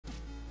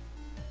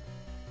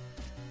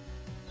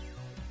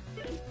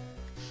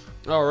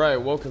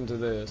Alright, welcome to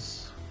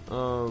this.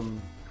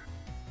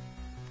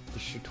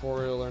 This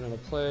tutorial, learn how to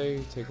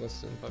play, take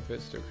less than 5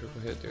 hits, do a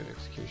critical hit, do an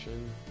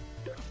execution.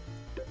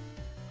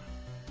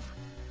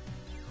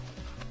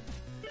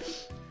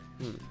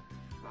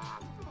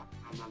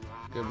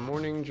 Good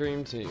morning,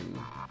 Dream Team.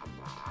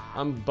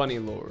 I'm Bunny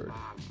Lord.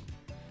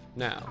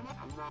 Now,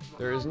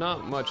 there is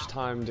not much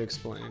time to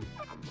explain.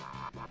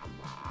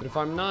 But if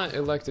I'm not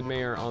elected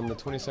mayor on the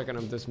 22nd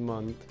of this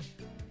month,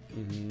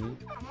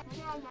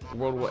 the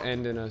world will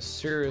end in a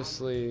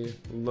seriously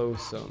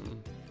loathsome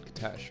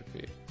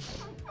catastrophe.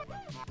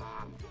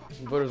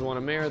 Voters want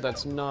a mayor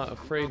that's not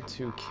afraid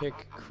to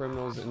kick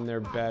criminals in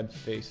their bad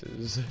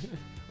faces.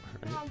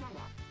 Alright.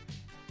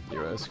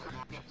 US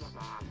crashes.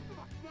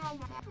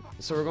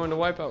 So we're going to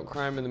wipe out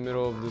crime in the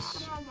middle of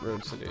this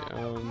road city.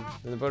 And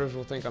the voters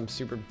will think I'm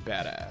super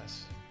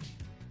badass.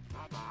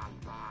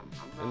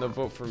 And they'll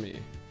vote for me.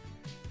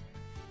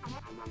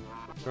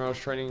 Tomorrow's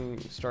training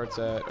starts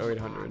at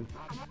 0800.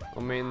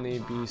 I'll mainly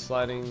be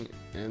sliding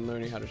and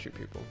learning how to shoot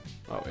people.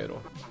 Oh,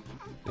 it'll.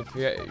 If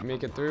we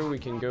make it through, we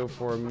can go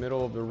for a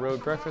middle of the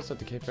road breakfast at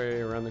the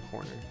cafe around the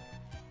corner.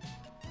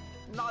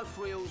 No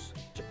frills.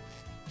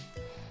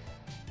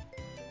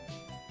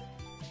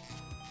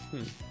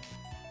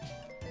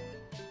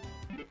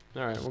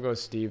 Alright, we'll go with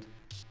Steve.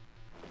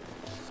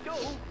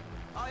 School?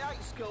 I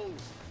hate school.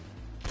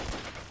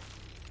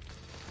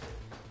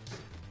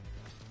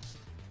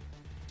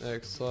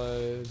 Next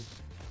slide.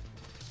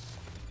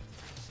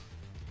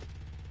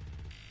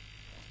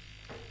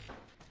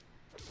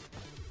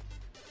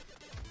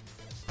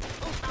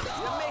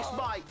 You missed,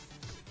 mate.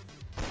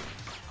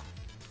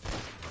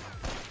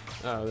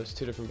 Oh, there's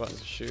two different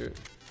buttons to shoot.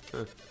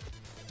 Huh.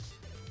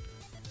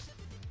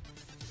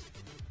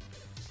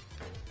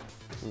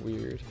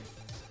 Weird.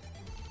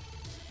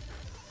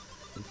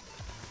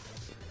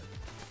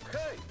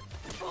 Hey!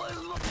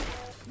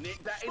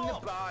 Nick that in the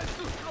bud.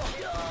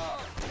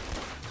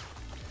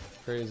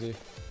 Crazy.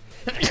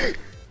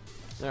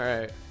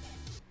 Alright.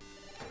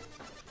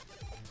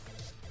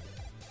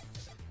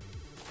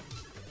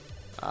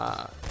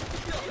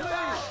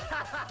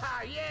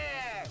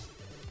 Yeah!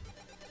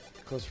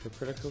 Close for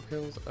critical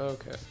kills?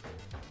 Okay.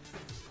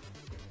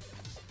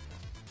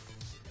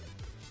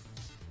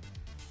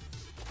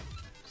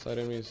 Side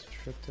enemies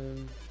tripped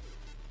him.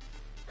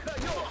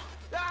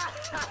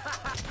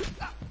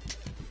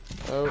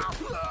 Oh,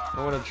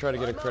 I want to try to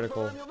get a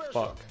critical.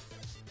 Fuck.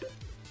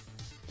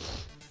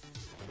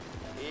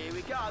 Here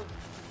we go.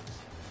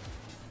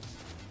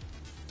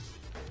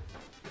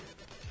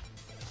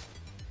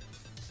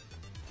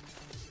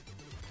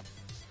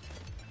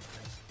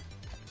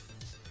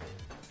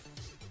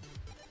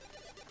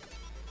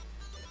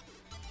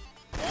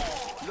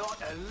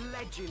 Like a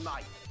legend,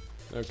 mate.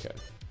 Okay.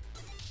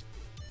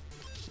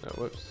 Oh,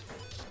 whoops.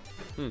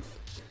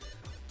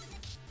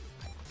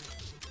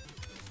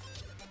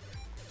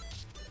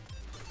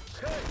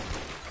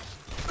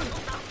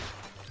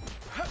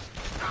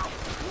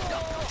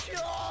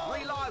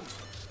 Reload.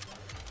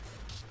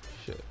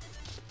 Shit.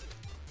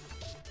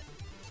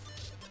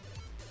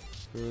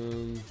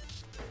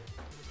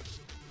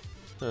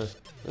 Huh.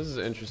 This is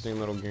an interesting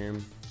little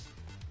game.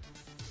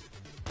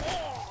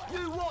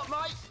 You what,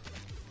 mate?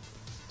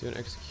 Do an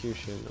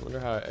execution. I wonder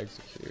how I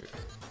execute.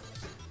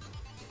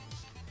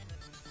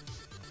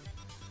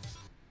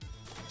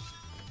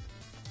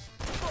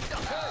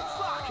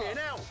 Fucking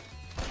hell.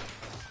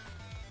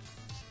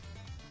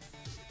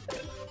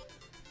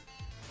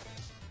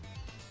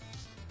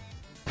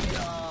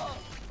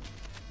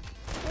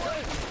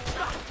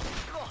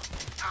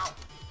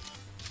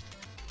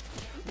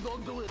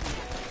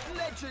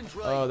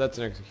 Legendary. Oh, that's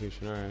an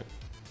execution. Alright.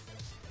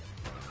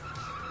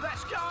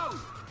 Let's go.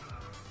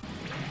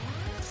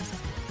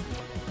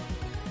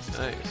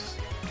 Nice.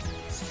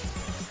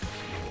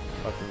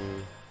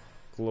 Fucking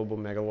global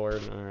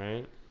megalord.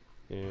 Alright.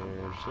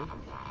 Interesting.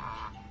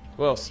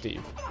 Well,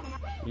 Steve,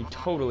 you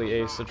totally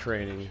aced the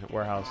training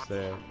warehouse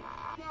today.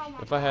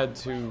 If I had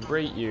to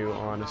rate you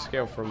on a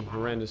scale from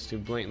horrendous to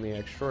blatantly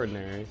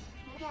extraordinary,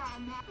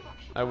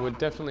 I would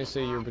definitely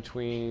say you're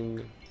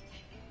between...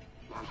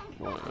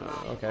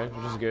 okay,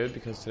 which is good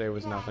because today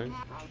was nothing.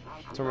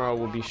 Tomorrow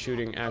we'll be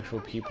shooting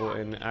actual people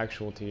in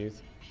actual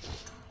teeth.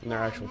 In their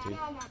actual teeth.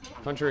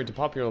 Contrary to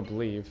popular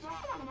belief,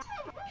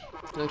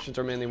 elections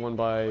are mainly won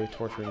by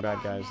torturing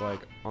bad guys,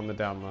 like on the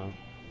down low.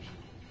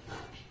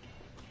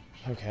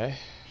 Okay.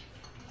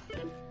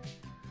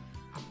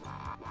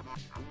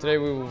 Today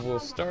we will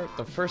start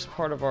the first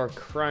part of our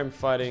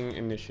crime-fighting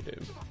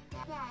initiative.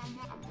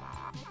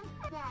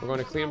 We're going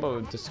to clean up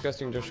a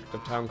disgusting district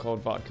of town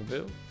called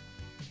Vodkaville.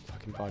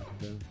 Fucking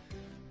Vodkaville.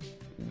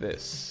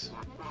 This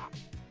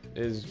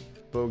is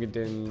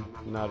Bogadin,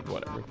 not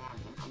whatever.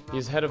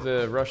 He's head of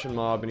the Russian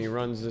mob and he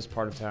runs this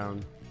part of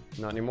town.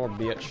 Not anymore,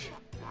 bitch.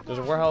 There's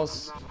a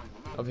warehouse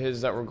of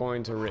his that we're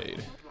going to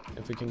raid.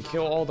 If we can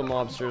kill all the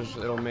mobsters,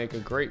 it'll make a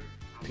great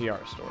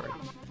PR story.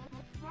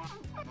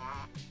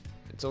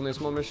 It's only a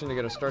small mission to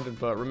get us started,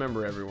 but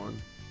remember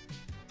everyone.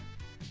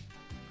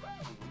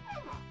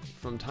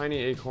 From tiny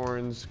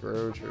acorns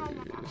grow trees.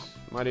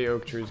 Mighty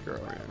oak trees grow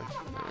here.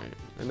 Alright.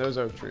 And those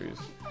oak trees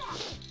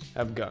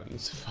have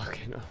guns.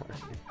 Fucking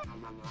alright.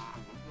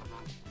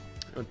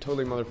 Oh,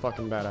 totally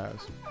motherfucking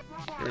badass.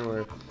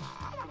 Anyway.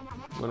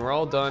 When we're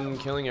all done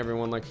killing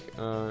everyone like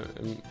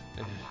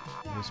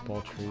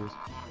baseball trees.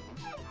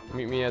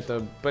 Meet me at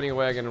the bunny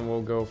wagon and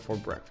we'll go for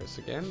breakfast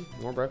again.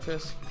 More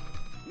breakfast?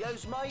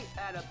 Use mate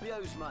and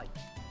abuse mate.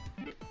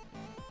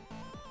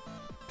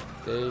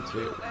 Day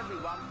 2.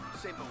 Everyone,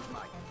 simple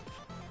mate.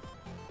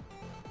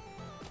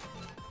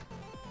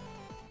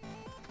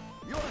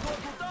 You're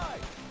going to die.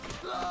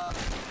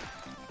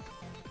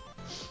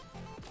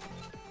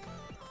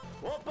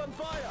 Open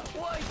fire.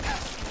 Wait.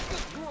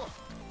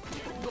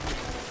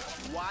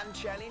 One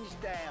challenge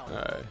down.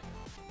 Alright.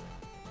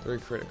 3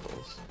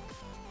 criticals.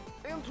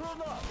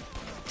 Intruder.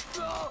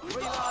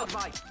 Reload,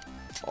 mate.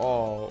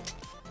 Oh.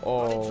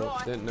 Oh,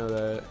 didn't know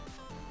that.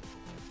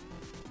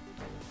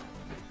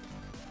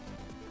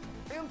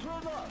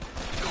 Intruder.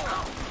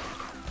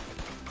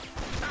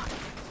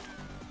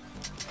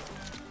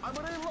 I'm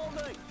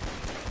reloading.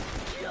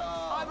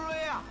 I'm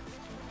here.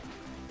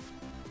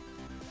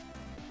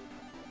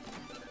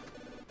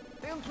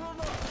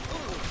 Intruder.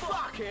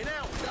 Fucking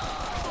hell.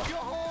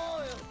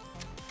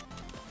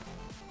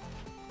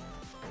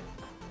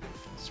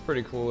 It's a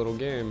pretty cool little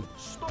game.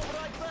 Stop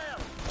right there.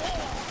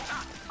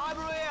 I'm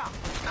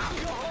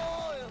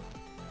here.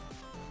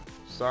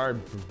 Sorry,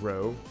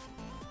 bro.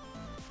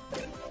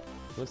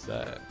 What's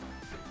that?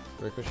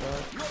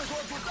 Ricochet?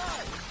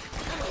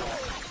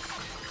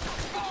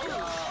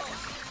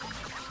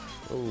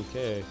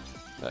 Okay.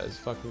 That is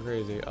fucking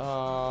crazy.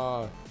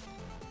 Ah.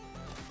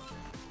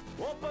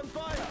 Open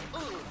fire.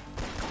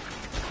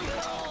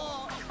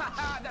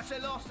 That's the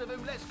last of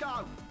him. Let's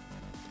go.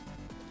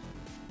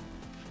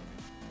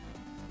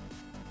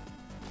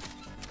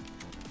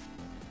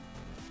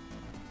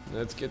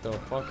 Let's get the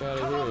fuck out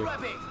of here.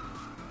 Rabbit.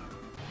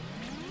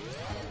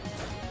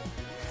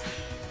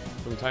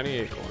 From tiny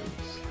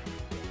acorns.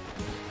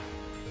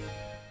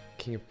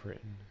 King of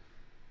Britain.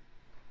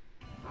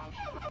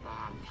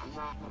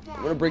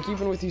 I'm gonna break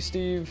even with you,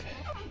 Steve.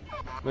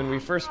 When we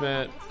first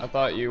met, I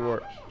thought you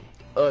were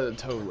a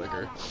toe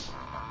licker.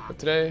 But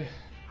today,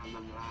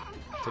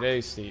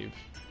 Steve,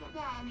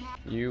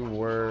 you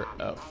were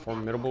a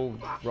formidable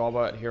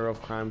robot hero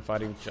of crime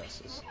fighting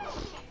justice.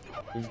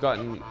 We've got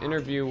an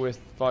interview with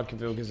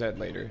Vaudeville Gazette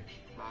later.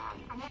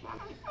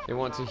 They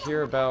want to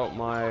hear about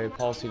my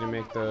policy to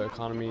make the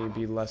economy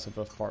be less of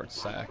a fart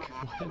sack.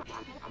 What?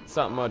 It's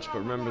not much, but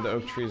remember the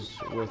oak trees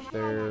with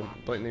their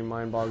blatantly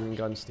mind-boggling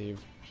guns,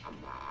 Steve.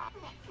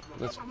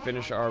 Let's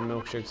finish our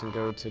milkshakes and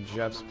go to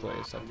Jeff's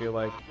place. I feel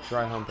like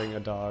dry humping a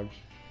dog.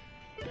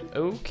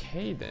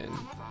 Okay then.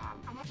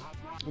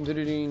 I'm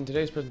doing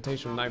today's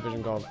presentation of night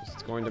vision goggles.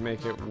 It's going to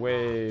make it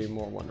way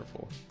more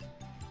wonderful.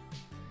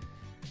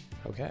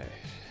 Okay.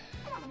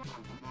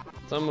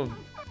 Some of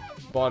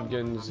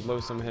Bodgan's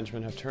loathsome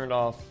henchmen have turned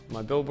off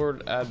my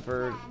billboard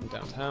advert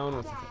downtown.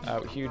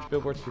 Without huge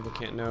billboards, people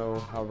can't know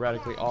how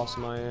radically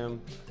awesome I am.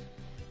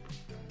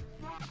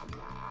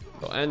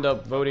 They'll end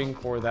up voting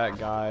for that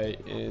guy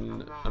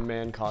in a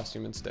man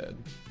costume instead.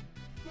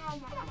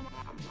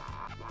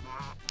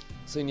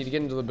 So you need to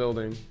get into the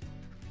building,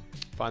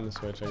 find the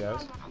switch, I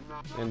guess,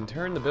 and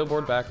turn the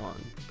billboard back on.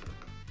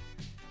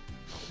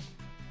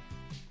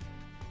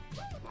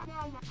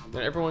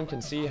 Then everyone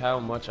can see how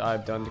much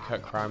I've done to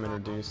cut crime and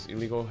reduce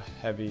illegal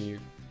heavy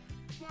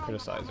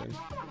criticizing.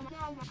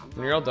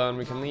 When you're all done,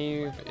 we can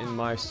leave in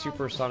my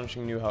super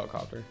astonishing new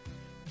helicopter.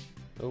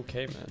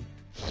 Okay, man.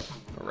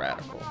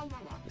 Radical.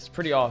 It's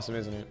pretty awesome,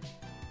 isn't it?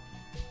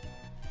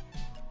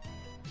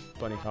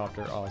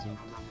 Bunnycopter, awesome.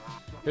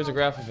 Here's a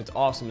graph of its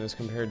awesomeness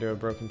compared to a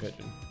broken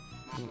pigeon.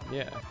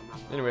 Yeah.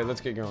 Anyway,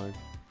 let's get going.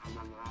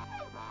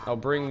 I'll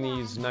bring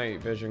these night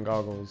vision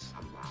goggles.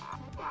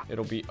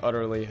 It'll be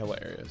utterly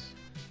hilarious.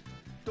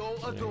 Door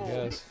to I door.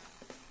 guess.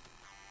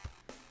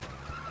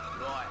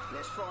 Right,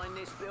 let's find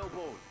this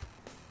billboard.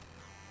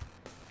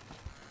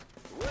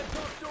 Where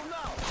to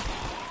now?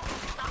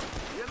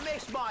 You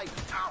missed, mate.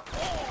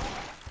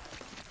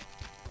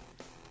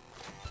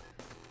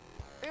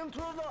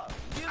 Intruder,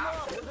 give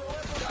up with the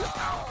weapon.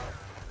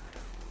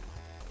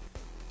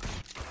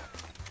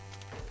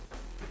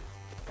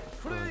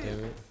 Oh,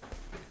 damn it.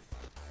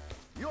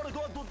 You're going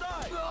to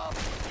die.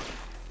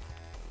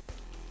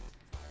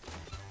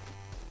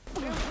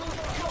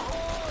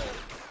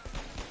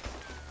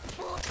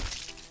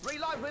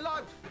 Reload,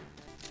 reload.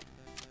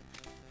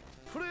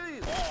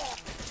 Freeze.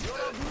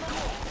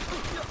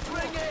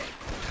 Bring it.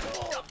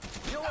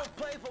 You won't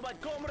pay for my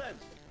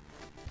comrades.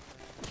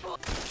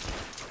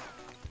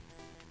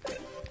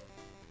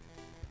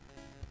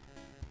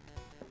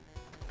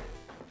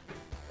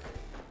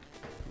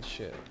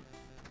 Shit.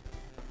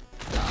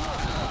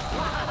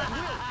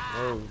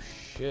 Oh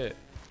shit.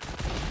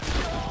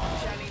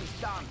 Challenge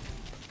done.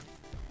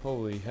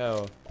 Holy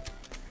hell.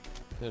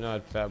 They're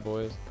not fat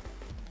boys.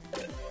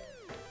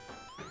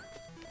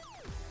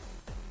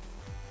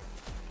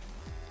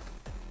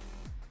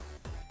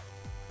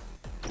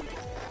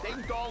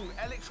 Ding dong,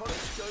 Alex electronic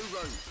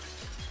showroom.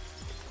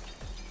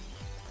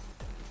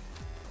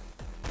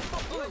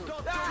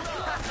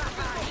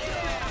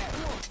 Yeah!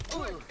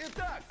 Quick,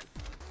 attack!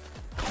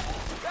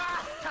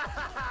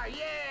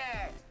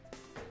 Yeah!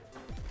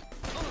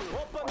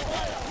 Open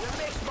fire! You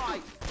missed,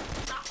 mate!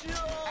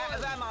 Out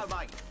of ammo,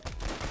 mate!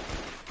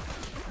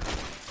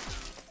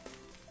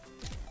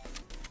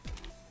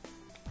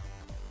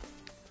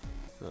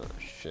 Oh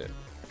shit.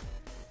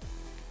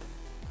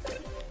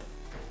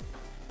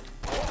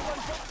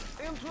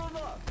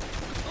 Intruder!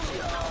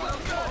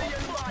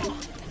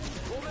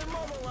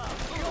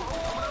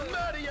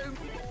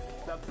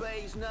 The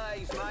bee's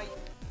knees, mate.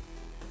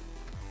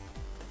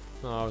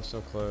 Oh, I was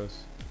so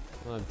close.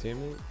 Oh,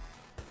 damn it.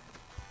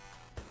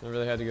 I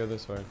really had to go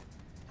this way.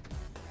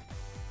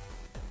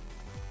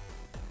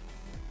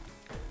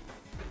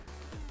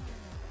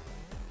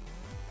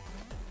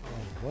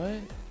 Oh, what?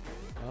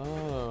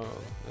 Oh,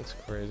 that's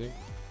crazy.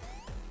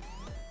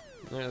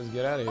 Alright, let's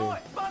get out of here. Oi,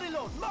 buddy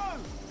lord,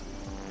 move!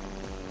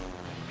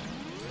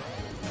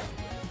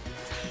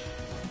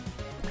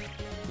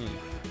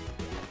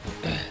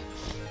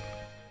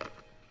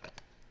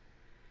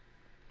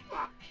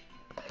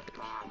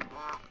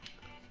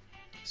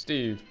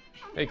 Steve.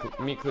 Hey,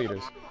 meet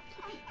Cletus.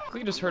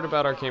 Cletus heard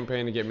about our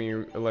campaign to get me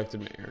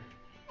elected mayor.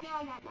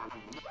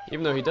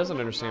 Even though he doesn't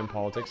understand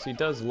politics, he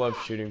does love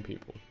shooting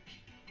people.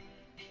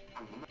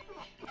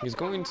 He's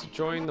going to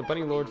join the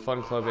Bunny Lord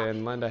Fun Club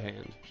and lend a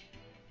hand.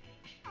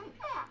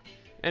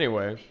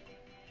 Anyway,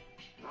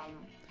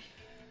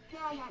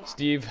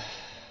 Steve,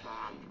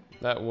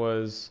 that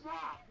was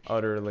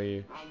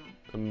utterly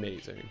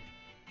amazing.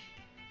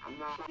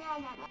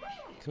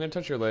 Can I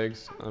touch your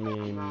legs? I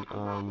mean,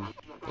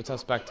 that's how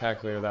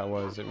spectacular that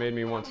was. It made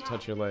me want to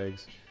touch your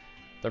legs.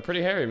 They're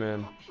pretty hairy,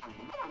 man.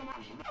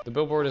 The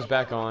billboard is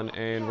back on,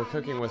 and we're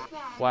cooking with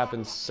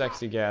flapping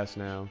sexy gas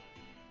now.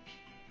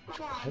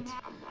 What?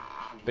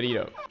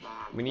 Benito,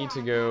 we need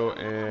to go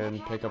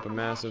and pick up a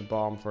massive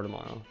bomb for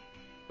tomorrow.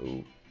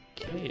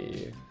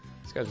 Okay.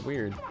 This guy's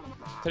weird.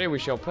 Today we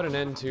shall put an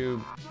end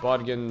to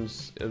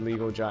Bodgan's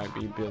illegal giant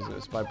bee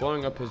business by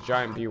blowing up his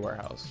giant bee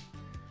warehouse.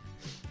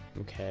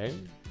 Okay.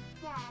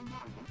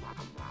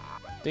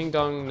 Ding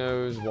Dong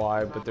knows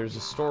why, but there's a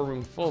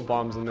storeroom full of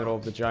bombs in the middle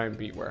of the giant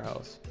bee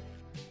warehouse.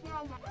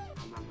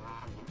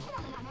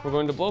 We're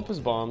going to blow up his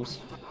bombs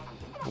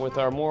with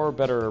our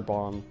better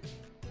bomb.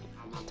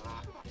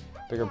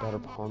 Bigger, better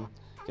bomb.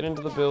 Get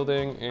into the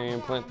building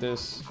and plant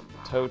this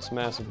totes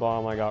massive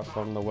bomb I got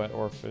from the Wet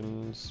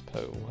Orphans.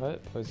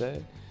 What?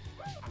 Jose?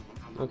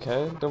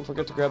 Okay, don't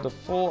forget to grab the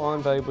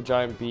full-on valuable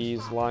giant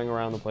bees lying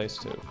around the place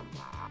too.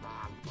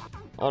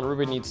 Aunt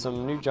Ruby needs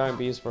some new giant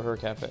bees for her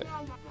cafe.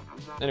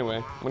 Anyway,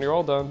 when you're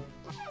all done,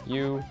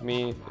 you,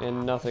 me,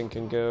 and nothing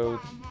can go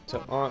to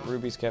Aunt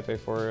Ruby's cafe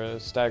for a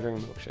staggering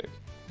milkshake.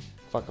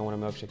 Fuck, I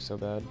want a milkshake so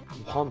bad.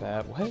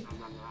 Wombat, what?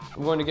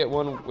 I'm going to get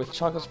one with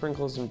chocolate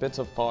sprinkles and bits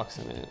of fox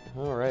in it.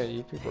 Alright,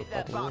 you people are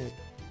fucking weird.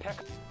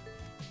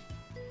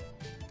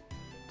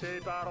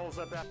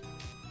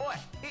 Oi,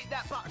 hit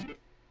that button.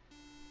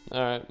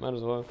 Alright, might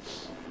as well.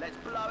 Let's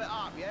blow it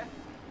up, yeah?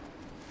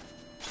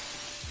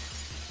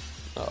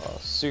 Oh,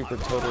 super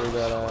totally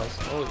badass.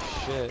 Holy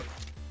shit.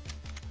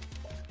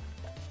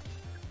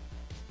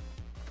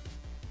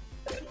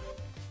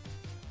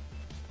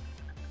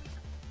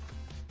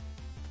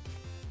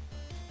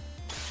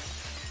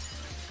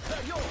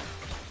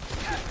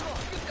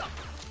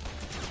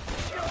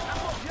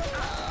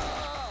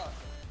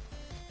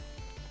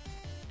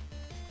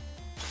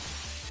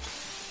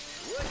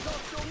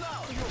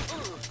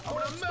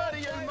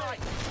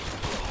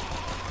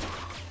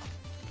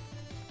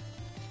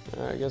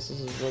 Alright, I guess this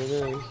is what it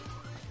is.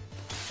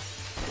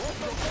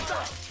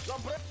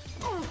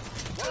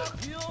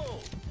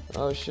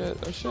 Oh shit,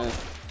 oh shit.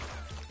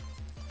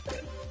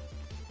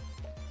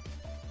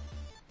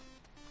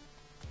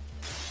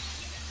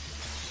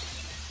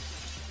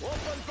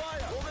 Open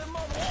fire!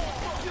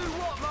 Do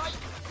what, mate?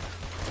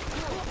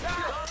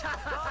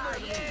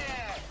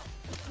 Yeah!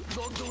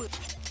 Don't do it.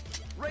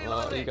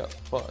 Oh, you got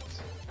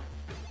fucked.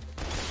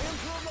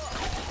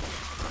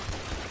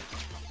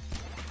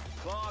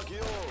 Fuck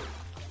you!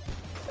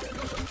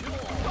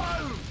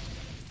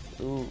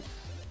 Ooh.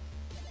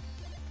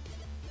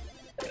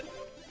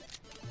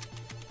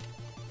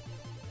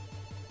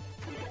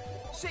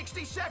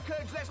 "60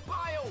 seconds, let's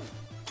bail!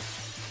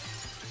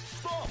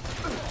 Stop!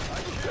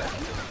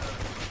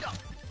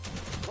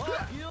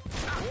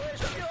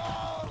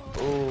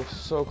 Ooh,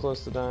 so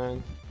close to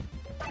dying.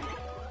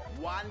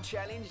 One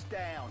challenge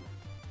down.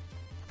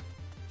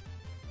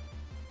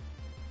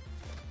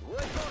 We're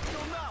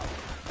talking now.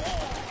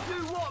 Do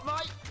what,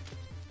 mate?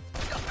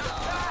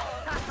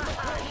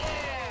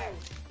 Yeah!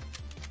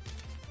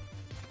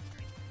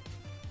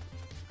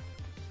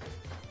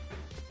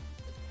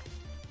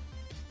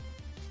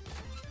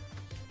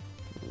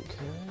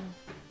 Okay.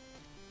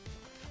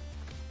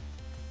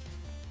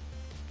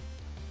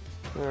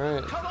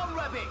 Alright. Come on,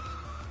 Rabbit!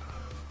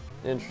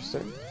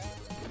 Interesting.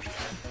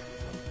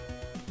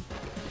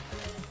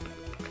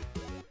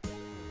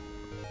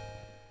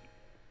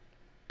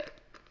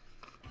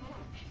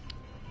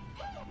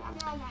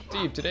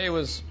 Steve, today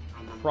was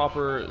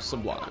proper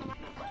sublime.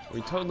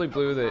 We totally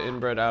blew the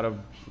inbred out of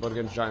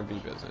Logan's giant bee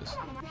business.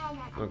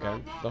 Okay.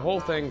 The whole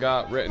thing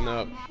got written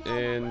up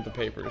in the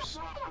papers.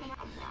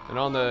 And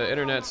on the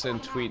internets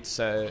and tweets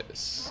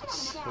says...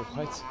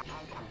 What?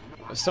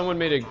 Someone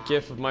made a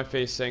gif of my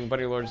face saying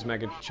Bunny Lord is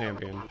mega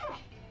champion.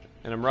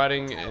 And I'm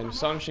riding an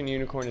astonishing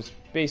unicorn is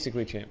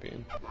basically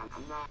champion.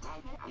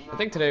 I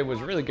think today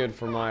was really good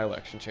for my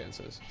election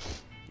chances.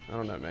 I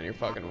don't know, man. You're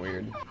fucking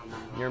weird.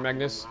 You're a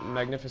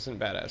magnificent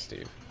badass,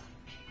 Steve.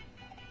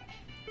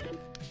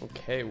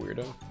 Okay,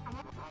 weirdo.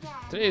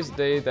 Today is the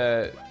day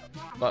that...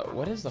 But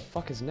what is the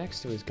fuck is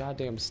next to his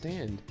goddamn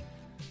stand?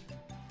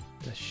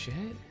 The shit?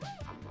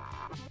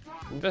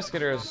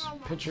 Investigator has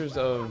pictures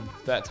of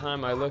that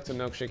time I licked a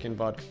milkshake in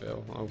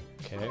Vodkaville.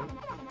 Okay.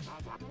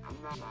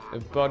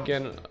 If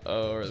Budgen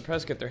or the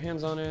press get their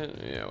hands on it,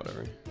 yeah,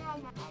 whatever.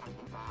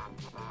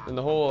 Then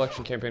the whole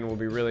election campaign will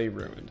be really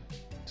ruined.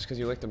 Just because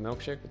you licked a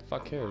milkshake? What the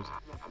fuck cares?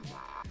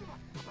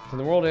 Then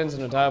the world ends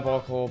in a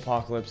diabolical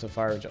apocalypse of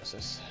fire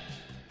justice.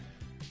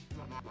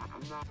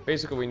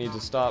 Basically, we need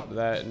to stop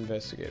that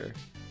investigator.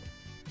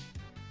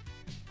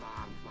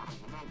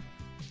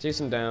 Chase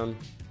him down.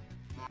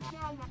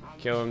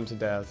 Kill him to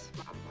death.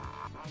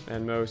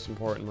 And most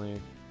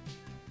importantly,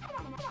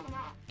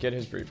 get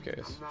his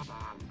briefcase.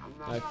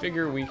 I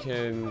figure we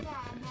can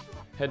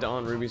head to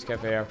Aunt Ruby's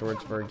cafe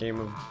afterwards for a game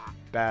of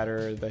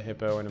batter, the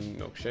hippo, and a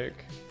milkshake.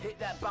 Hit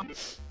that button.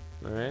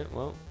 Alright,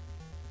 well,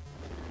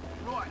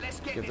 Right, let's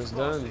get this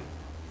done.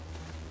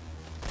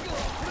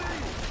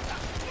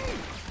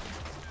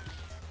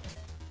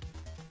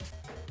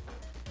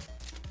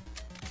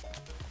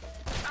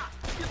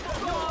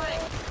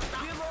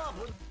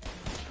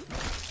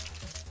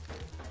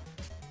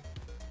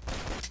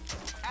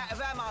 Out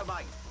of ammo,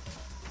 mate.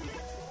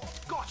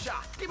 Gotcha!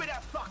 Give me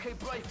that fucking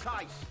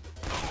briefcase.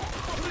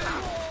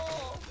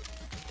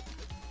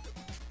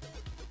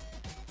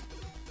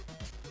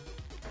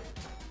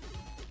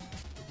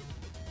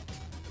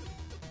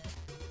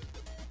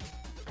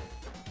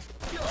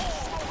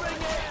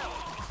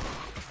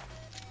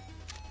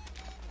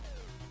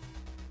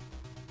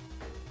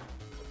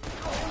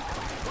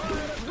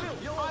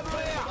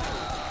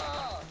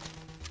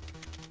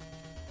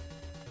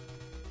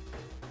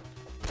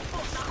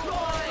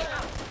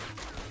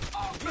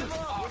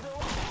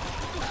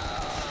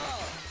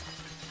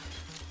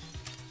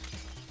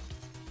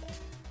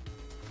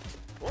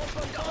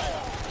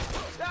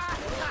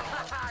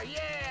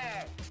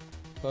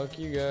 Fuck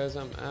you guys,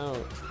 I'm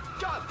out.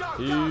 Go,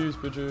 Peace,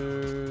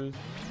 bitches.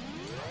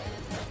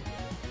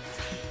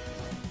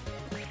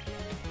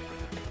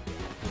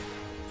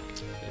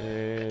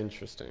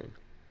 Interesting.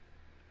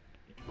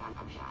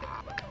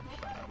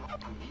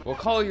 We'll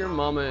call your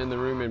mama in the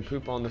room and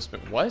poop on the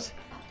spoon. What?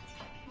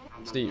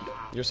 Steve,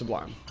 you're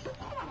sublime.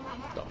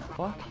 The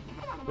fuck?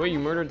 The way you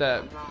murdered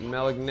that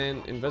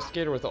malignant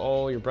investigator with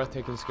all your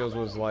breathtaking skills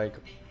was like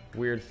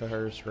weird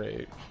first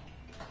rate.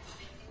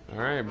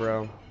 Alright,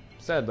 bro.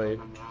 Sadly,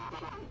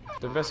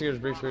 the investigator's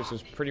briefcase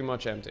was pretty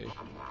much empty.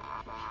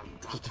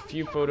 Just a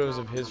few photos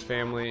of his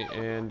family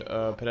and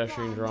a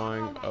pedestrian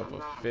drawing of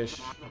a fish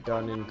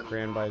done in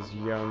crayon by his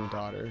young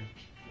daughter.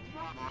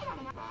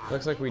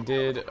 Looks like we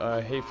did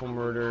a hateful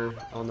murder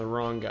on the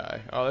wrong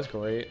guy. Oh, that's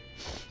great.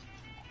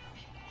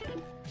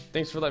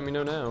 Thanks for letting me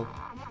know now.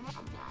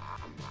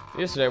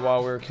 Yesterday, while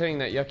we were killing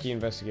that yucky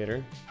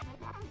investigator,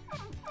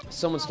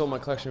 someone stole my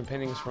collection of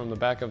paintings from the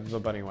back of the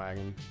bunny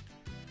wagon.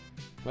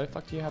 Why the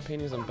fuck do you have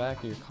paintings on the back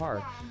of your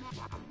car?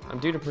 I'm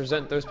due to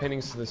present those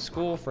paintings to the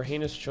school for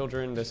heinous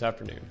children this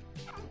afternoon.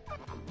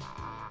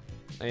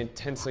 I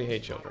intensely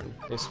hate children.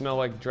 They smell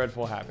like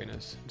dreadful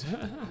happiness.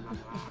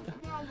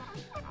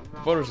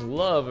 Voters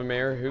love a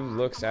mayor who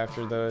looks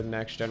after the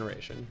next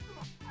generation.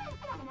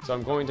 So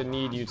I'm going to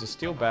need you to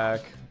steal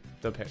back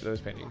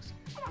those paintings.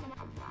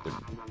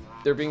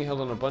 They're being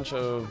held in a bunch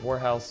of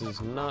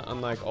warehouses, not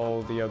unlike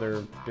all the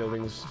other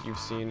buildings you've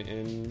been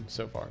in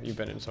so far.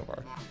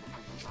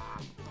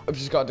 I've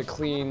just got to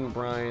clean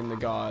Brian the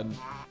God.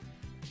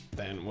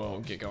 Then we'll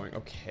get going.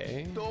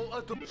 Okay. Call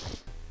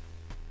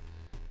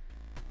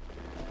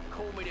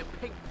me the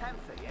Pink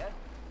Panther, yeah?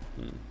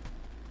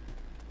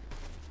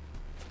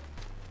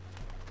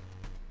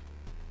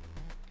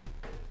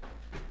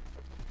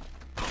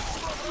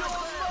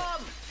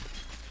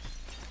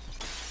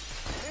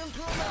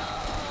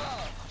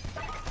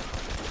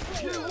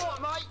 You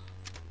what, mate?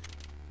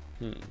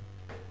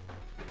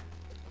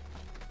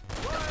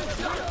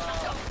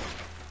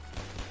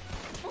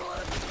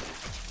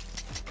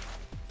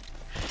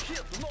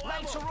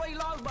 Mate, to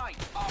reload, mate.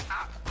 Aw,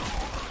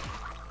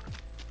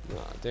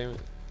 damn it.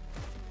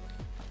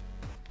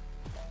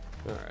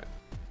 Alright.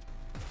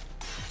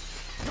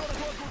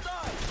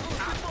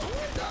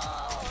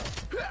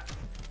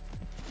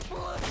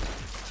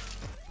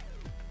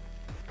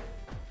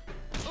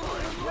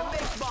 You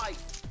missed, mate.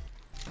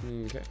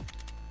 Okay.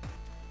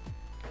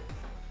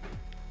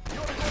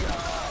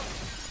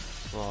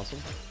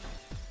 Awesome.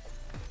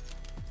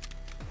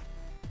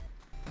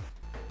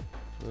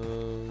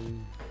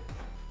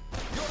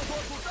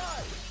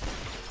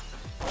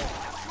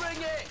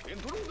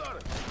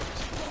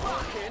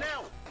 Fucking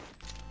hell!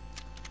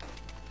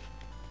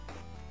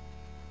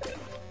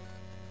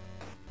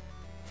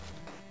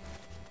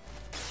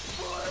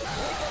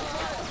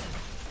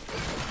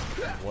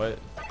 What?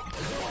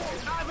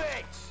 Have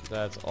it!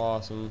 That's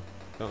awesome.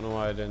 Don't know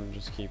why I didn't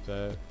just keep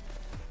that.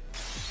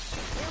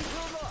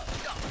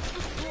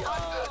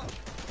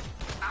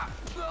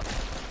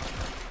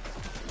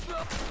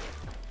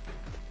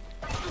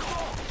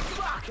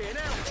 Fucking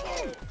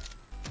hell!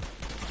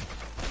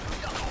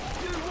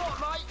 You what,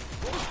 mate?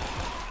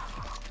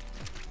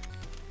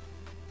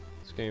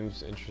 This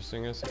game's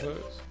interesting, I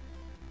suppose.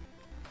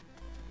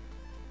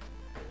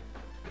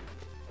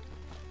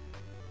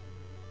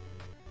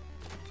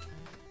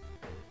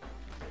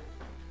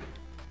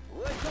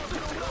 We're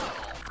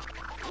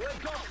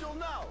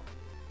now.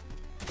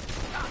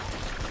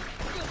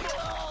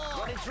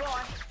 Got it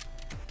dry.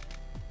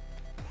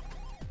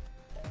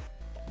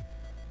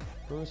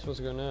 Where am I supposed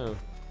to go now?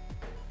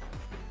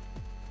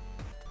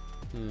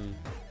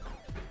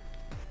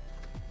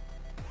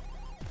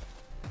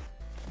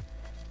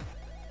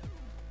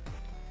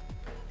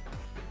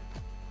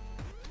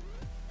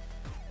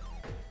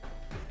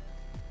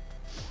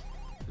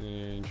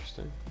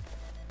 Interesting.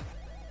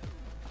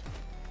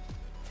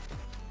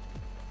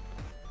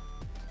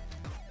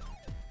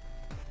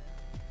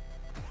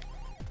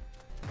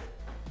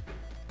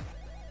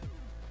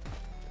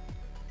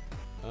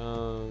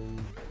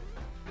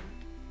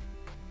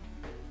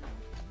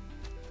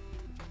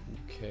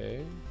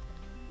 Okay.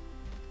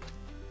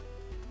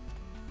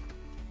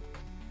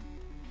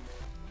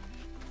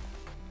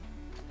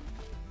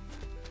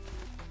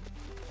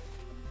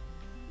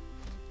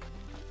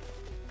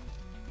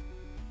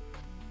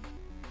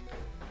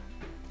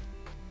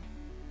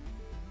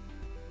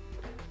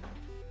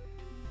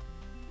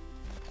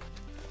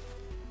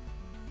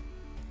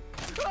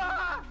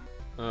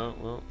 Oh,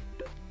 well.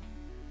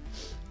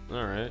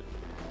 Alright.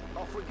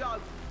 Off we go.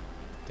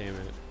 Damn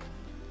it.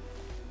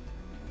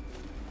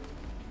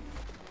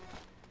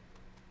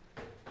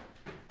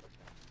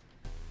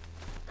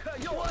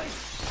 Your way.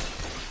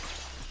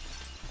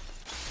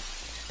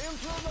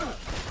 Implement.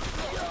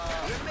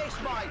 You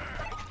missed, mate.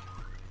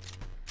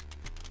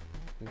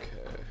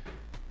 Okay.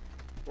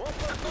 What the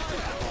fuck?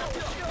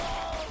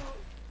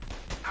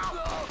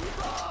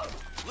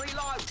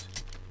 Reload.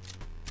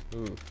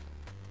 Ooh.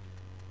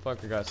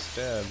 Fucker got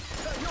stabbed.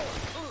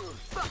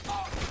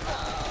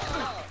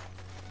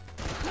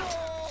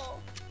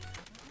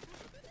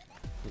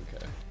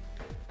 Okay.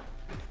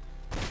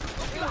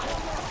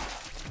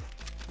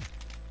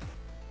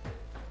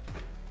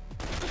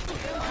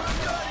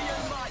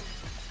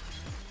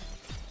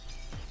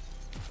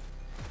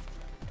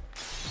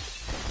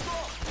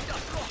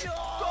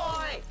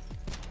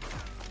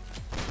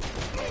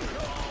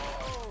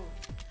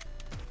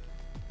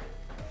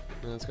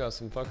 And it's got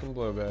some fucking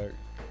blowback.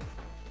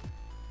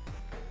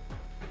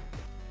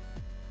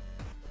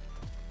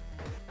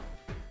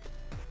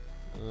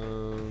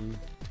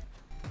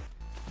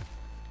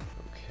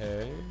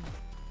 Okay.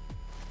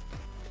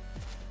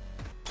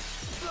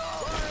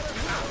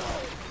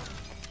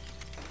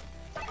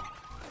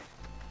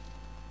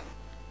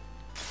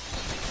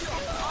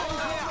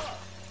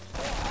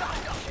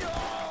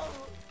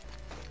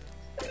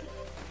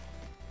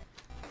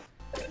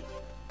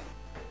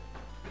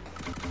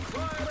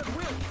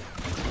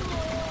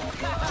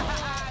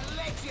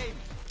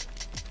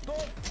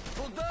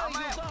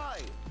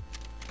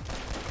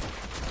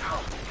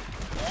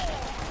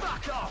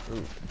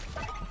 Ooh.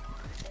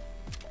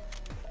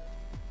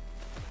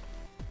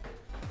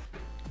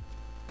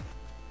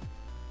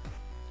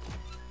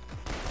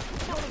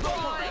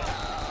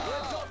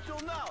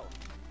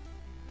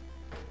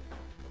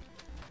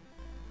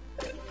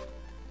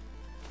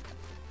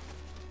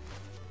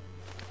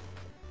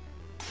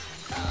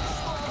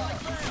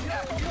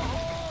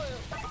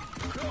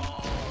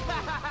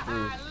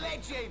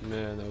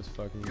 Man, that was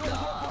fucking good.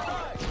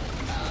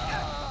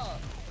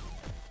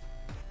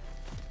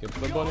 Get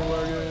the bunny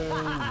wagon!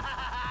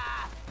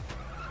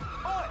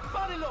 Alright,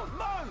 bunny lord,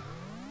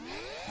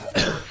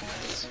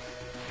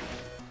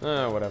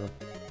 move! Whatever.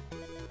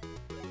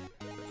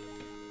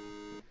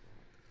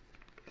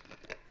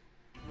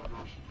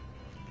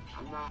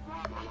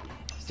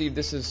 Steve,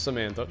 this is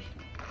Samantha.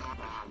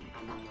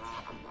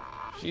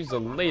 She's the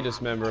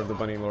latest member of the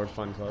Bunny Lord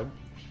Fun Club.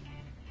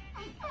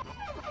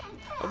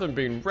 Other than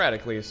being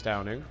radically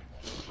astounding,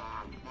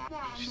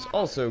 she's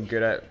also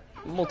good at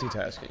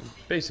multitasking.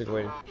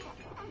 Basically,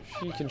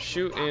 she can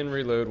shoot and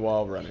reload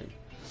while running.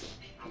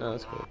 Oh,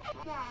 that's cool.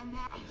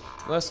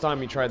 Last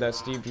time you tried that,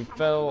 Steve, you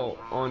fell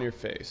on your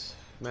face.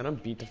 Man, I'm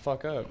beat the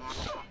fuck up.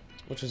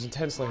 Which was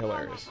intensely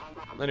hilarious.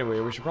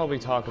 Anyway, we should probably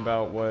talk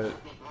about what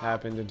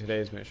happened in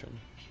today's mission.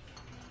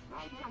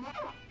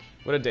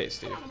 What a day,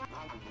 Steve.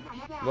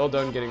 Well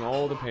done getting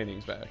all the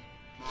paintings back.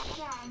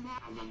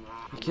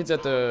 The kids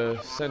at the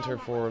Center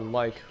for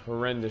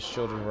Horrendous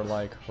Children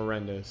were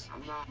horrendous.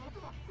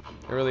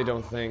 I really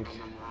don't think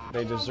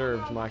they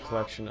deserved my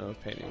collection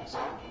of paintings.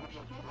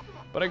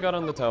 But I got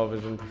on the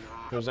television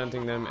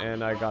presenting them,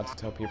 and I got to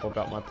tell people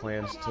about my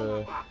plans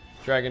to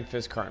Dragon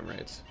Fist crime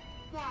rates.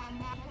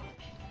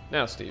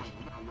 Now, Steve.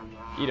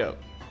 Eat up.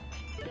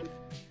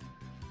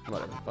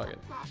 Whatever, fuck it.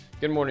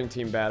 Good morning,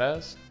 Team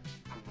Badass.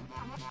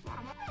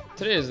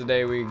 Today is the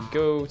day we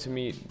go to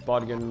meet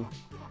Bodkin.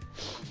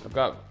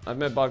 I've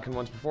met Bodkin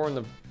once before in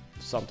the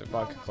something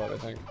vodka club, I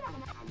think.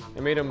 I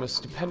made him a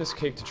stupendous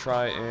cake to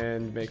try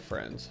and make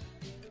friends.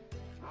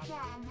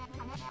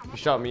 He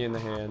shot me in the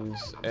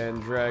hands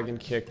and dragon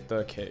kicked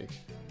the cake.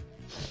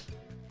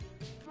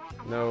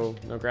 No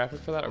graphic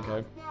for that?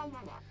 Okay.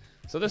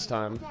 So this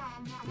time,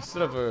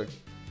 instead of a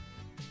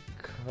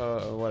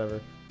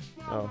whatever.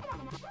 Oh.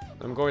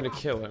 I'm going to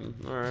kill him.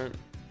 Alright.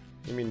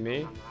 You mean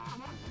me?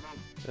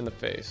 In the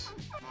face.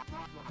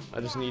 I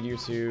just need you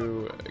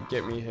to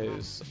get me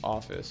his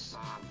office.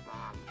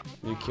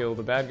 You kill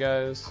the bad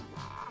guys,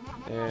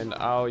 and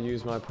I'll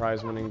use my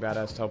prize-winning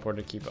badass teleport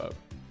to keep up.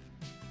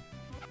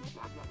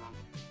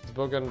 With the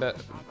boat gun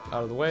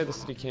out of the way, the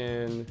city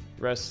can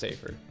rest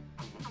safer.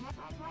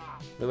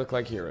 We look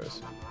like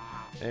heroes.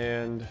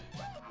 And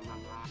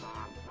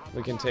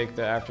we can take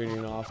the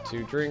afternoon off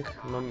to drink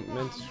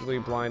mentally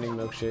blinding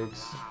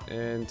milkshakes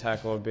and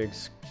tackle a big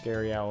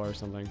scary owl or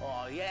something.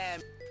 Oh, yeah.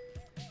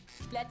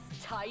 Let's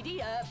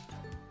tidy up.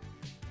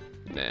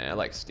 Nah, I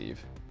like Steve.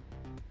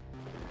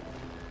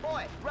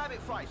 Boy,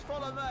 rabbit face,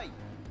 follow me.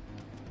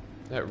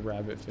 That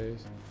rabbit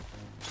face.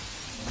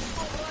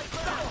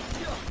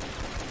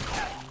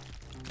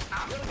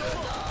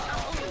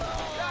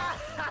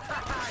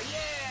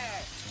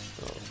 Yeah.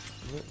 Oh,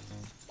 what?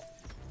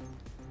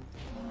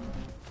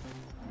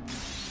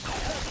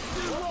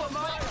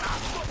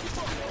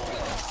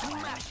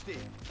 Smashed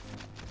it.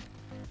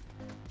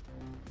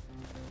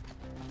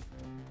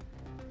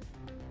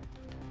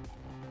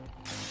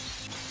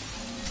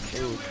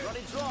 Ooh.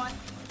 Running dry.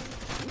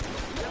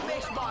 You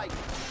missed, mate.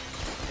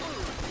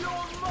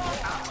 You're mine.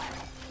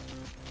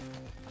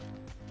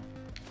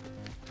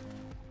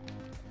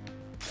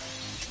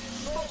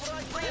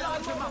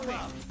 Reload your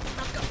muffin.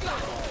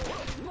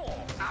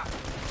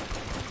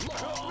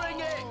 Bring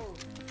it.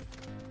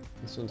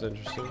 This one's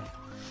interesting.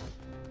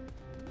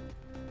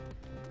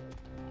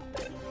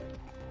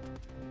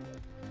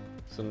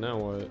 So now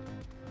what?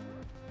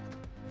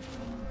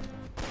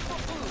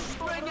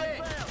 Bring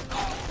it.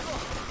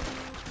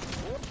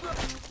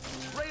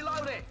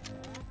 Reload it.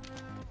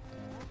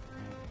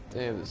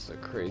 Damn, this is a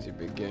crazy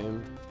big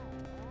game.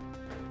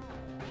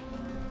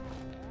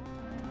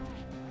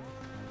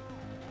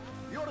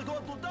 You're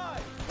going to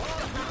die.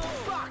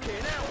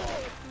 Fucking hell.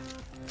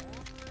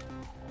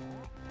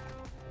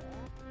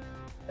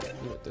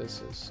 What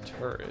this is,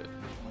 turret.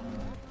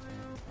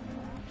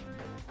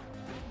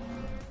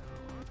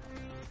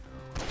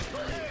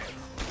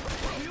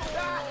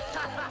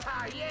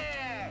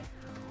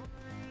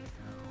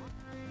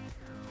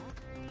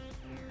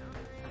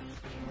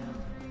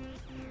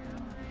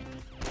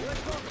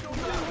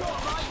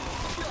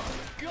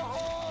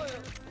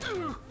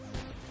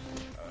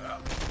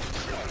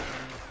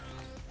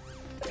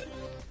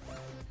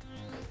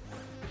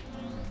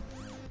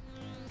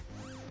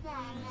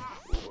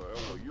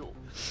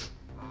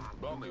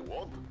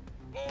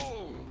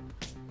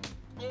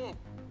 Yeah.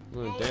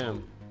 Oh,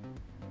 damn.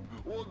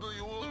 What do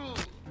you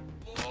want?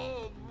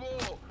 Oh,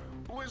 no!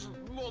 Please,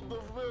 not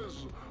the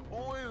face!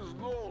 Please,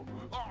 no!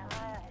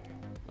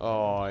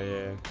 Oh,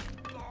 yeah.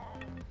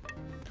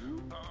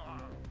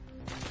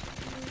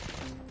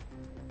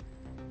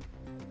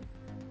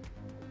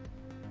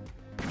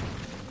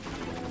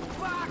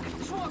 Back!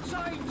 SWAT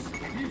teams!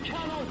 You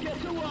cannot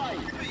get away!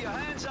 Put your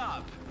hands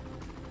up!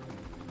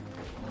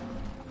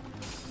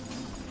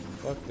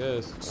 Fuck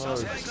this. Oh,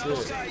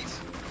 shit.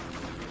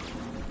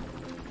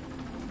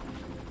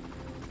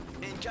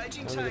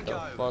 Engaging Time to get the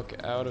tango. fuck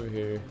out of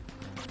here.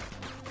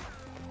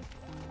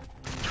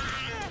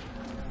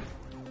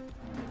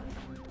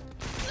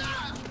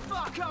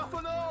 Fuck off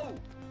and all!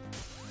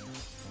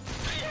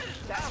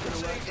 That's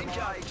gonna work.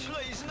 Engage.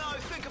 Please, no.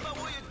 Think about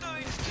what you're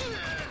doing.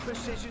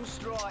 Precision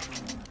strike.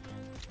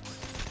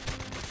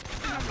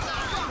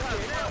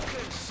 Fucking hell,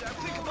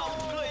 think about,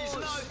 please,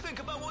 no. Think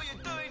about what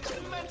you're doing. It's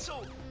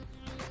mental.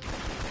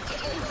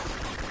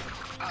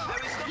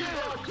 There is something. You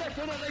are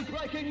definitely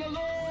breaking the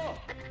law.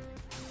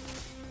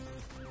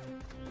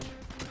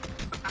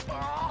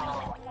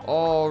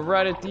 Oh,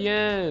 right at the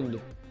end.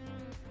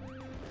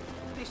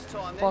 This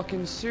time, then.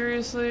 Fucking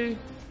seriously?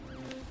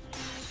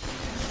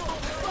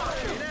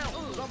 Fucking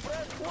hell.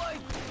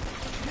 Wait.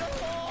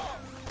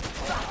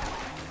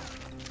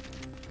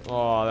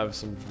 Oh, that was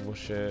some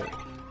bullshit.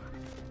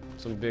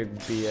 Some big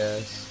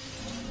BS.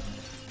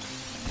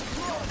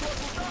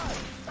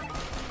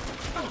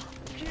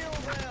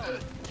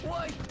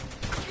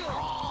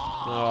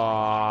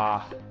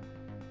 Ah,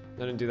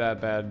 didn't do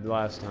that bad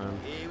last time.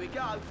 Here we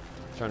go.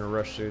 Trying to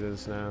rush through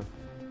this now.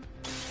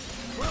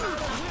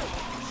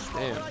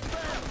 Damn.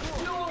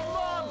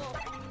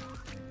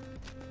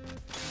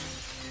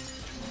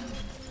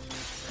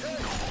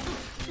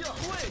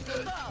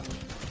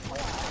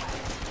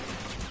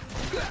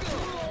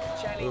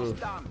 Challenge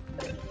done.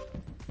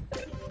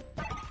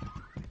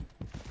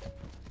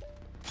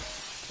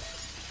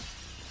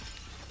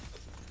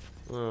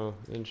 Oh,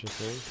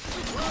 interesting.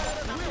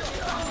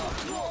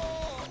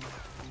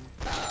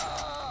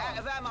 Out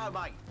of ammo,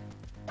 mate.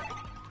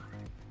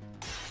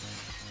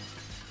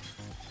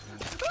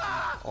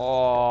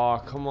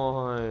 Oh, come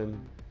on.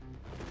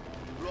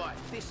 Right,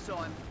 this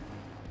time.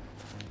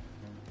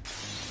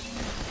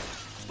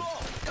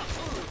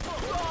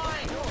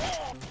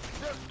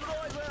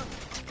 Destroy them.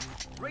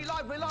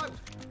 Reload, reload.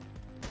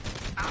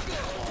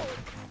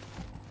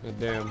 God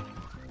damn.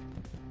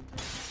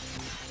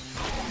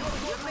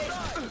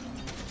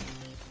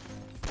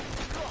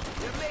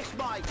 You missed,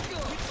 mate.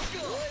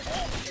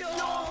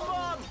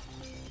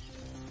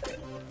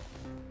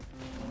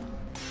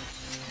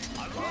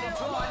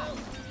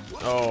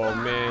 Oh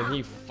man,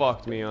 he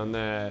fucked me on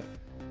that.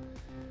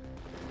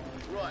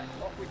 Right,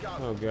 off we go.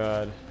 Oh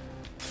god.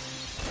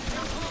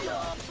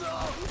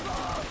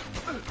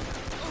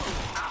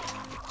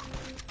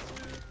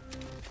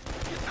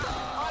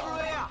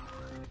 Over here.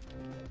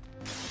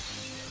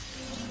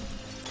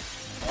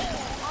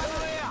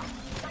 Over here.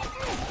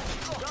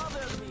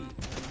 Cover me.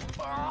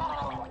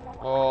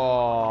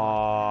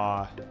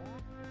 Oh,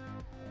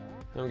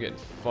 I'm getting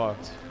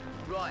fucked.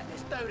 Right,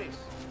 let's do this.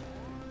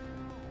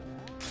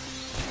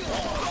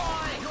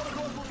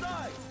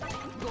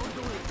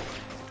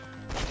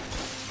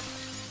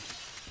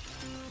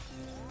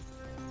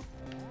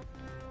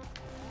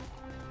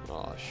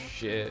 Oh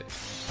shit.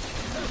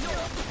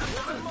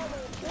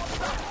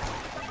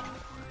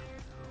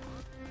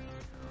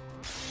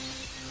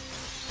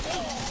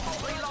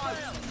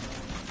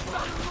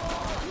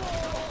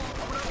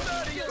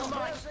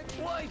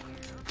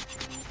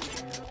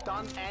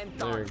 Done and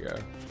done. There we go.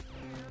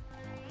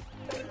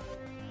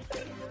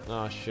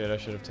 Oh shit, I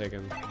should have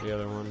taken the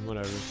other one.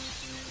 Whatever.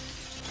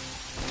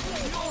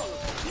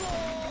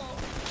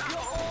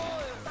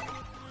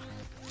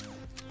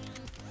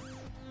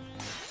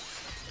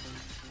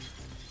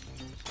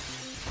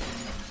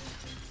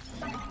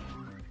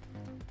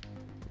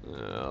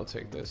 I'll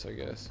take this, I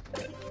guess.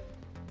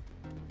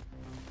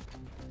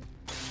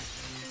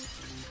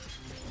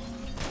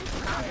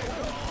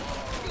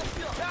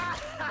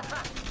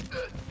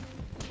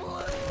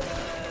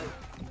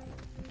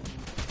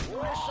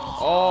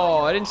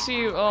 Oh, I didn't see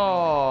you.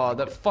 Oh,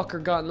 that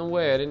fucker got in the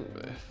way. I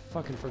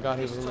fucking forgot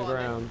he was on the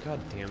ground.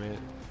 God damn it.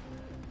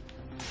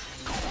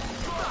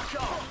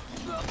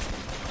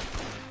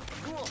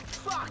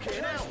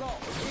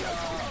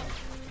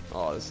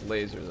 Oh, this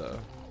laser though.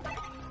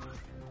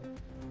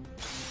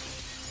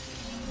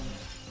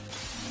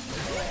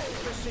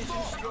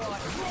 Precision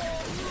strike.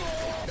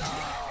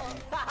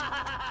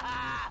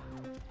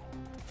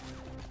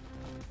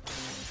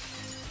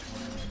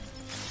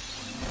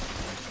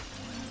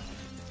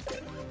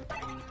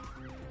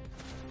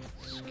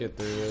 Let's get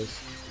through this.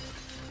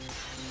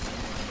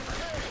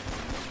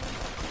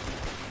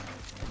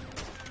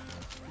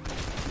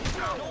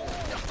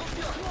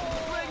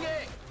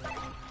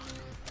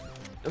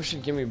 That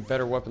should give me a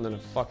better weapon than a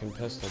fucking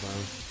pistol, though.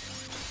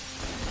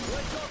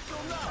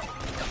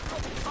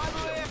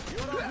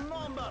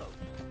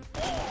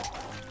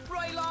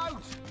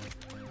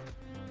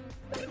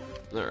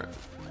 Alright.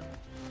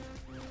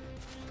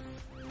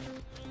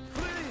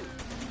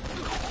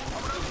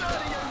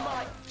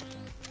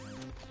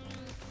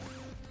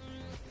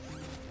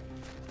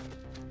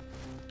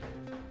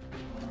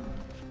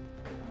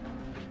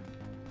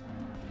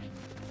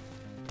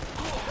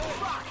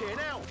 Fucking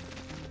hell!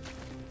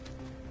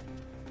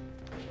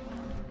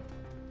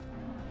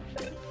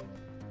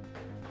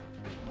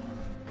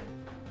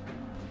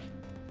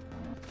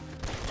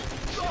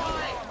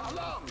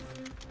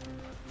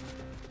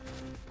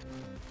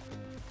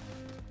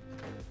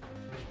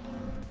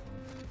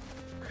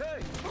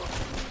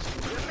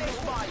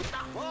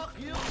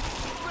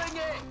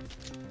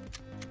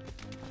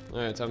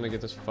 Alright, time to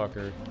get this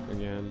fucker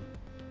again.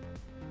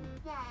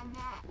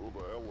 Who the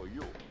hell are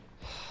you?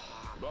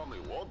 Donnie,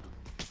 what?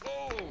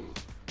 Oh!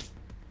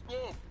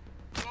 Oh!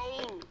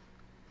 Oh!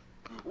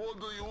 What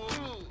do you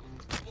want?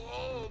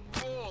 Oh,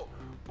 no!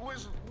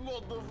 Please,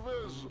 not the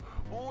face!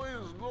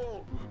 Please,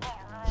 no!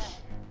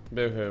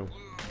 Boo-hoo.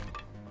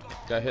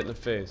 Got hit in the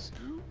face.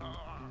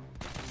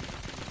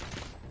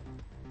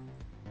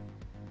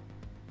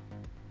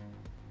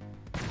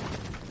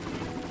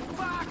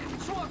 Fuck!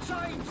 SWAT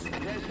teams!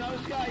 There's no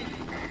escape!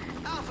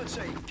 Alpha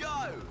team,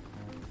 go!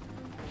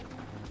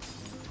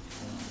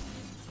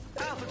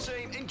 Alpha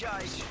team,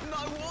 engage!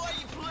 No way,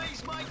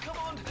 please, mate, come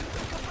on!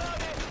 Think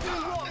about it! Do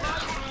what,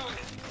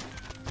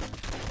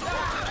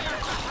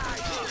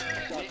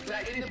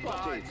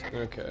 mate?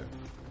 Okay.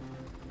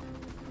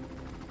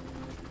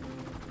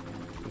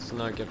 Let's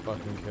not get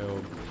fucking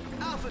killed.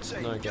 Alpha Let's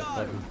team, not get go!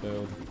 fucking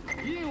killed.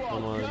 You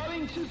Come are on.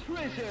 going to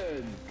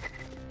prison!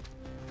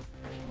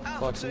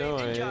 Alpha Fuck team, no, I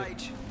ain't.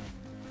 engage!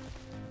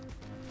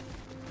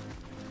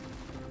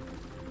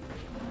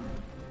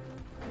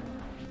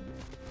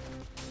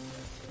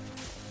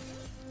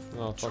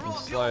 Oh, fucking Drop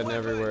your sliding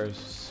weapon. everywhere is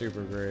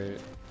super great.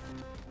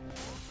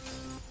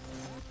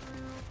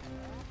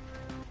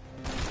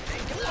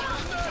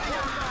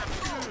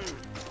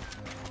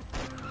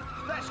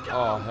 Let's go!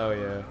 Oh, hell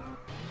yeah.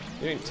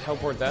 You didn't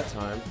teleport that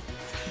time.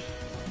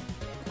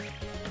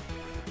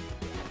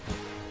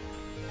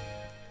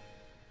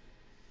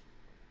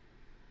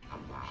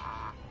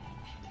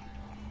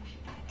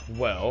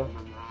 Well,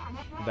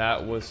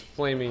 that was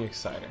flaming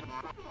exciting.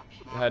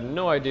 I had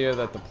no idea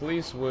that the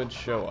police would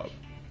show up.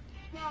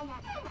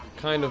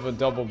 Kind of a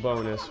double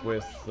bonus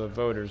with the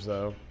voters,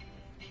 though.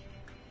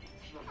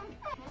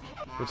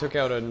 We took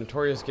out a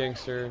notorious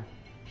gangster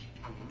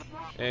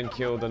and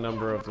killed a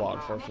number of law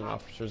enforcement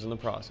officers in the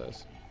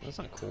process. That's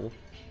not cool.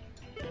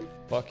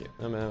 Fuck it,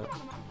 I'm out.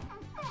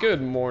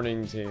 Good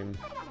morning, team.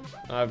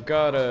 I've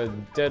got a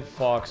dead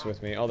fox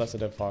with me. Oh, that's a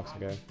dead fox,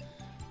 okay.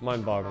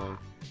 Mind-boggling.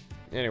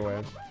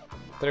 Anyway,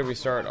 today we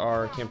start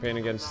our campaign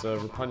against the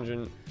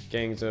repugnant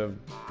gangs of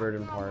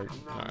Burden Park.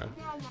 Alright.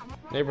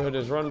 Neighborhood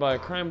is run by a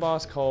crime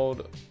boss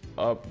called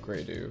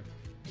Upgrade DD.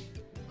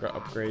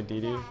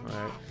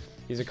 Alright.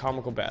 He's a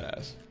comical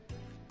badass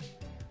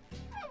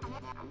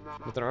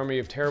with an army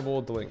of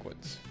terrible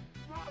delinquents.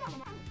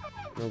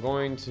 We're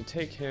going to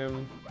take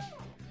him,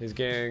 his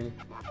gang,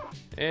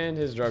 and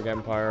his drug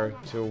empire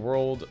to a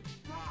world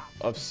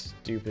of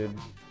stupid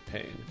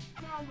pain.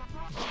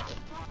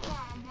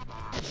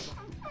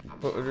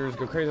 Voters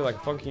go crazy like a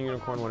funky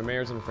unicorn when a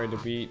mayor isn't afraid to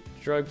beat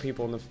drug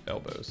people in the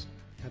elbows.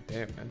 God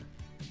damn, man.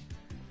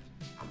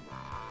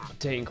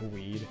 Dank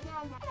weed.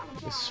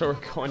 So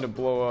we're going to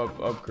blow up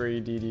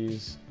Upgrade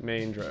DD's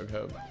main drug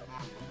hub.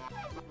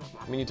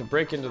 We need to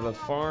break into the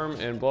farm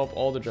and blow up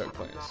all the drug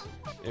plants.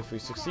 If we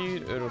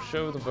succeed, it'll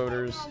show the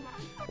voters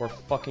we're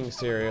fucking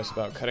serious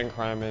about cutting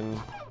crime in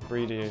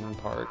Breeden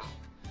Park.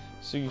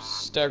 So you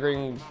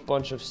staggering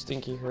bunch of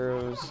stinky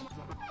heroes.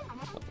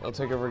 I'll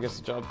take over, gets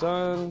the job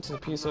done. To the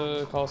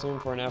Pizza Coliseum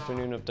for an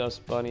afternoon of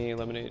Dust Bunny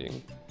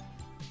eliminating.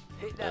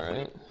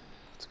 Alright,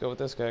 let's go with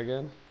this guy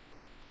again.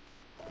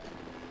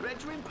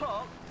 Breadrin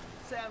Park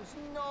sounds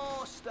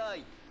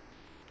nasty.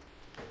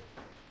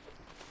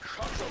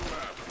 Shut your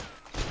mouth.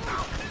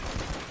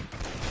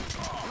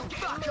 You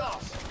fuck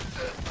off!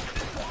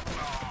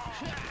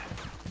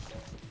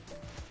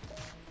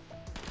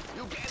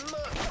 You getting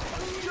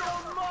murdered? Your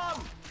mum!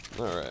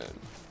 Alright.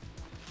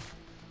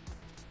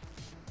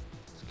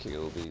 Let's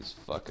kill these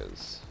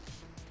fuckers.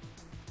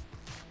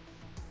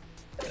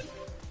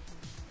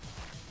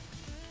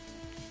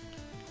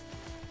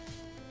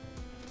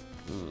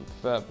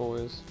 Fat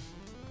boys.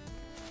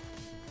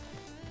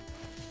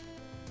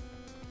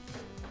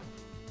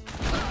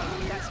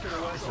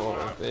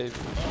 Oh, baby.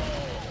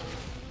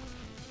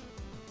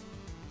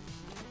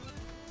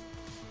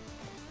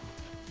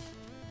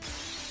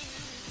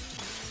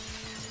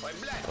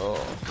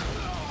 Oh,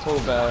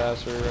 total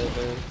badassery right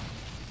there.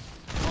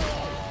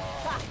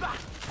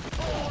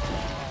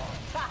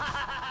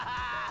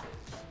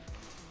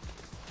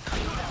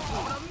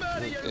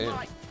 Damn.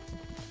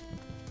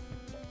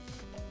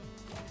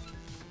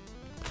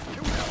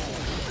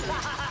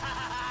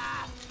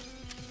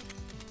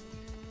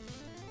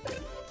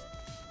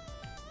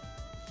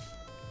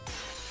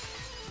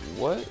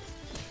 What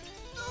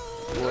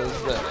was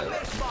that?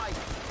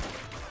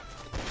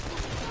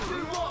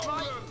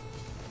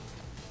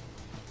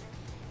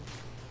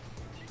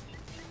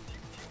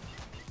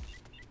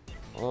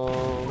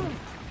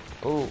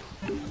 Oh.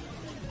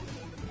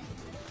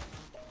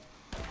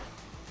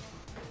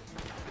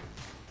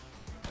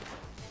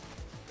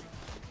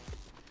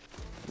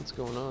 What's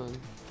going on?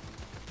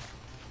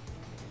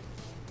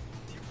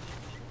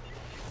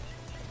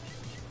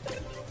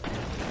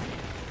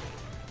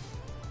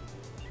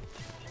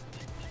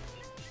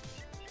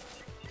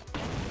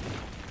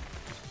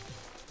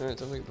 Alright,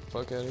 time to get the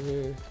fuck out of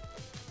here.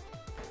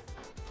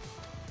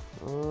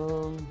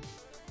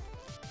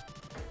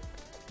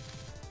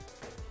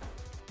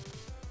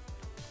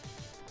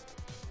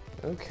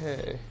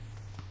 Okay.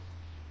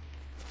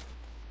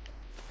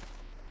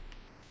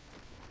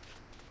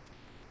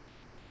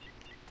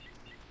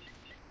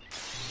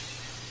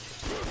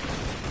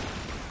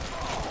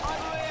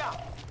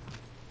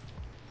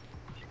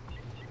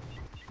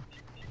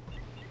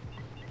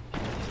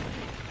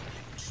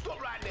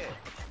 Stop right there!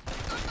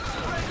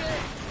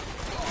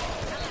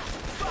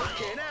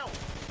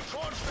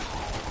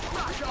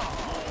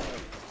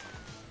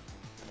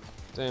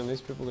 Damn,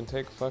 these people can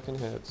take fucking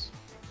hits.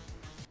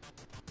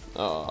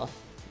 Aw,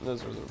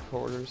 those are the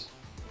reporters.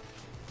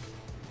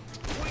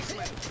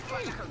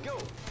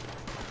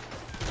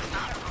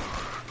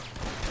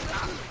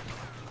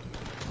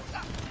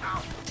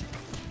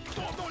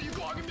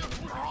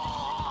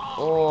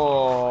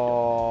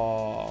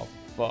 Oh,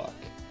 fuck.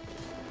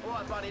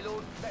 Alright, buddy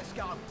lord, let's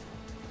go.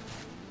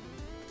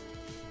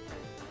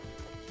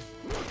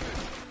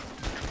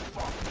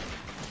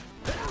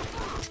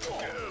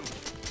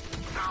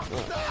 Oh,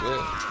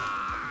 shit.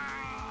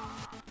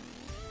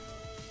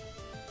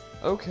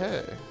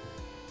 Okay.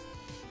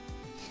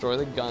 Destroy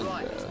the ganja.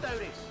 Right, let's do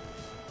this.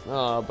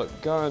 Ah, but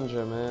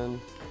ganja,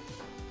 man.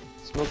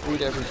 Smoke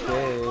weed every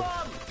day.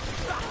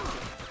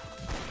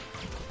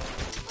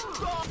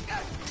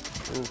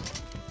 Ooh.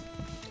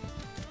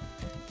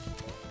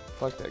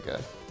 Fuck that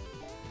guy.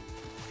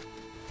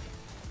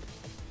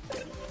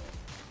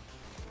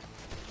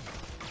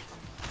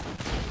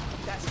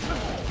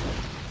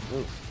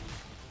 Oof.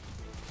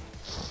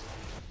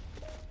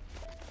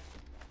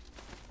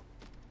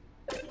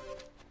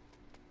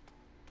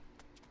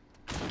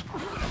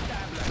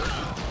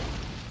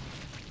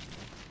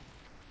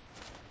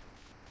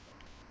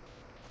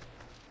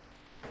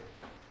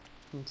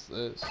 What's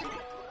this?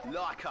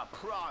 Like a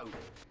pro.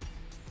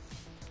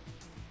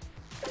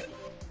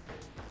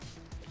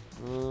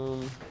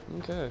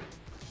 Okay.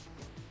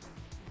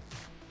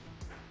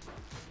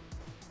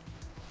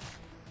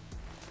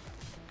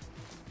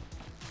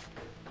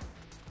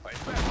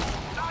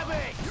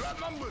 You're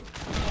outnumbered.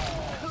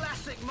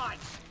 Classic, mate.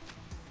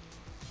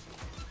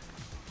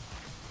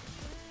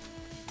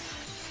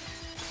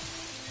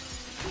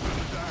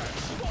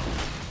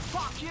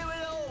 Fuck you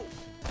and all.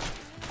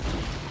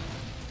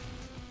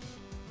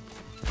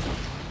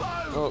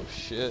 Oh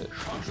shit.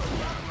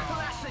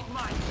 Classic,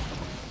 mate.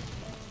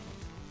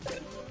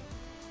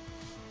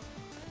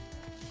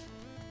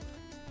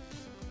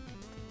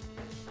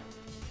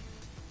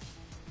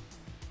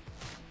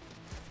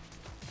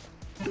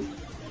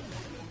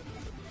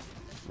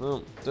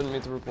 Well, didn't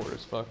meet the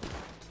reporters. Fuck.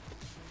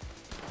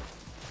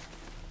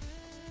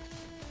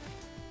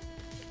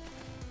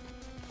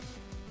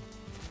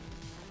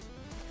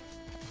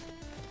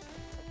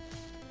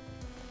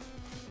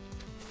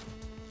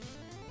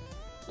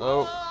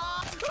 Oh,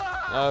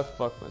 I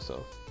fucked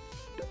myself.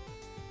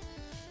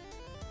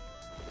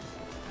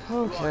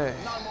 Okay.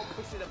 No more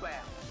pissing about.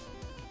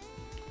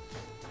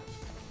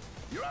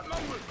 You're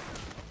outnumbered.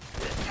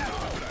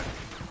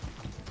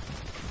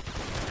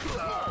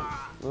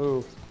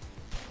 Ooh.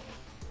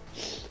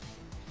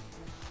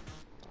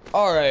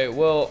 Alright,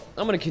 well,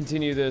 I'm going to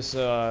continue this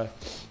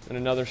in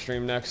another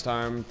stream next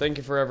time. Thank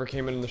you for whoever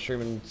came in the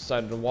stream and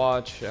decided to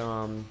watch.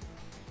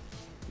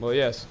 Well,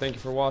 yes, thank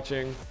you for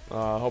watching.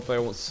 Hopefully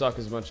I won't suck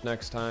as much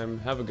next time.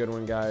 Have a good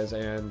one, guys,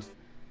 and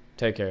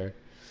take care.